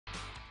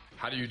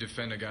How do you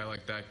defend a guy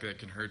like that that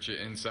can hurt you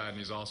inside, and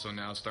he's also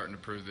now starting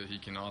to prove that he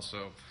can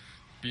also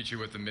beat you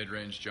with the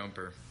mid-range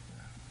jumper?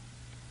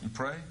 You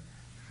pray?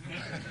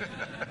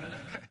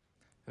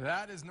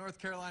 That is North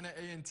Carolina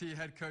A&T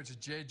head coach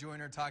Jay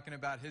Joyner talking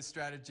about his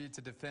strategy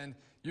to defend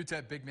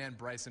UTEP big man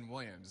Bryson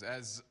Williams.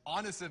 As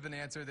honest of an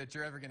answer that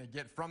you're ever going to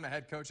get from a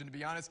head coach, and to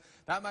be honest,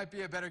 that might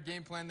be a better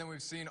game plan than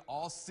we've seen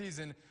all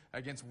season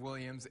against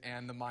Williams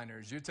and the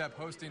Miners. UTEP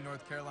hosting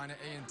North Carolina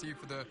A&T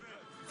for the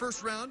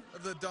first round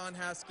of the Don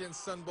Haskins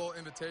Sun Bowl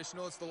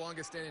Invitational. It's the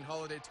longest standing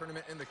holiday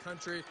tournament in the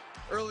country.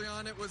 Early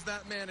on, it was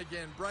that man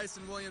again,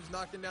 Bryson Williams,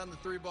 knocking down the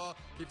three ball.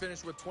 He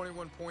finished with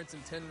 21 points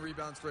and 10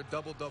 rebounds for a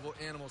double-double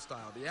animal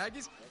style. The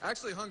Aggies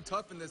actually hung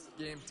tough in this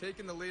game,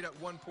 taking the lead at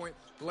one point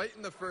late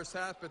in the first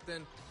half, but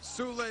then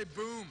Sule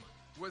Boom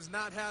was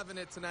not having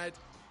it tonight.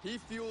 He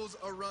fuels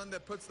a run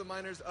that puts the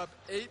Miners up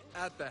 8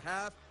 at the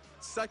half.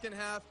 Second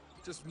half,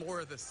 just more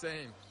of the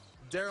same.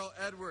 Darrell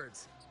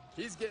Edwards,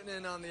 he's getting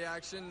in on the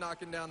action,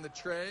 knocking down the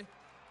tray,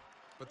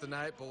 but the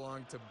night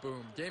belonged to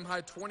Boom. Game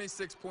high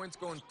 26 points,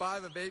 going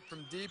 5 of 8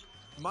 from deep.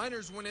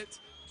 Miners win it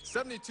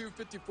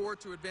 72-54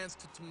 to advance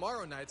to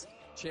tomorrow night's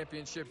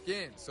championship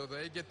game. So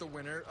they get the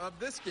winner of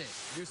this game.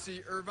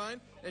 UC Irvine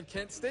and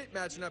Kent State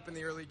matching up in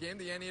the early game.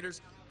 The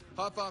Anteaters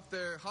hot off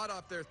their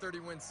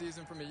 30-win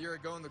season from a year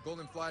ago, and the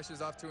Golden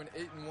Flashes off to an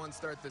 8-1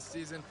 start this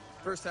season.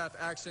 First half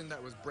action,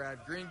 that was Brad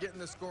Green getting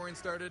the scoring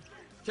started.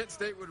 Kent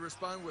State would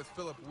respond with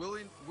Philip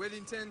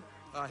Whittington.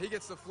 He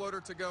gets the floater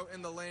to go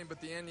in the lane,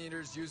 but the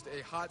Anteaters used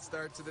a hot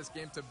start to this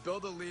game to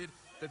build a lead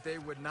that they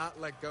would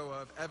not let go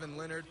of. Evan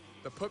Leonard,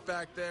 the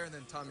putback there, and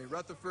then Tommy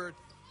Rutherford.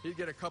 He'd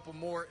get a couple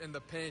more in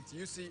the paint.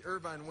 UC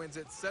Irvine wins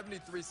it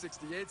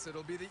 73-68, so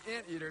it'll be the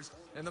Anteaters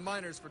and the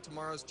Miners for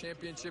tomorrow's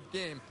championship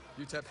game.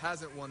 UTEP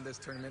hasn't won this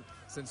tournament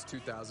since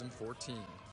 2014.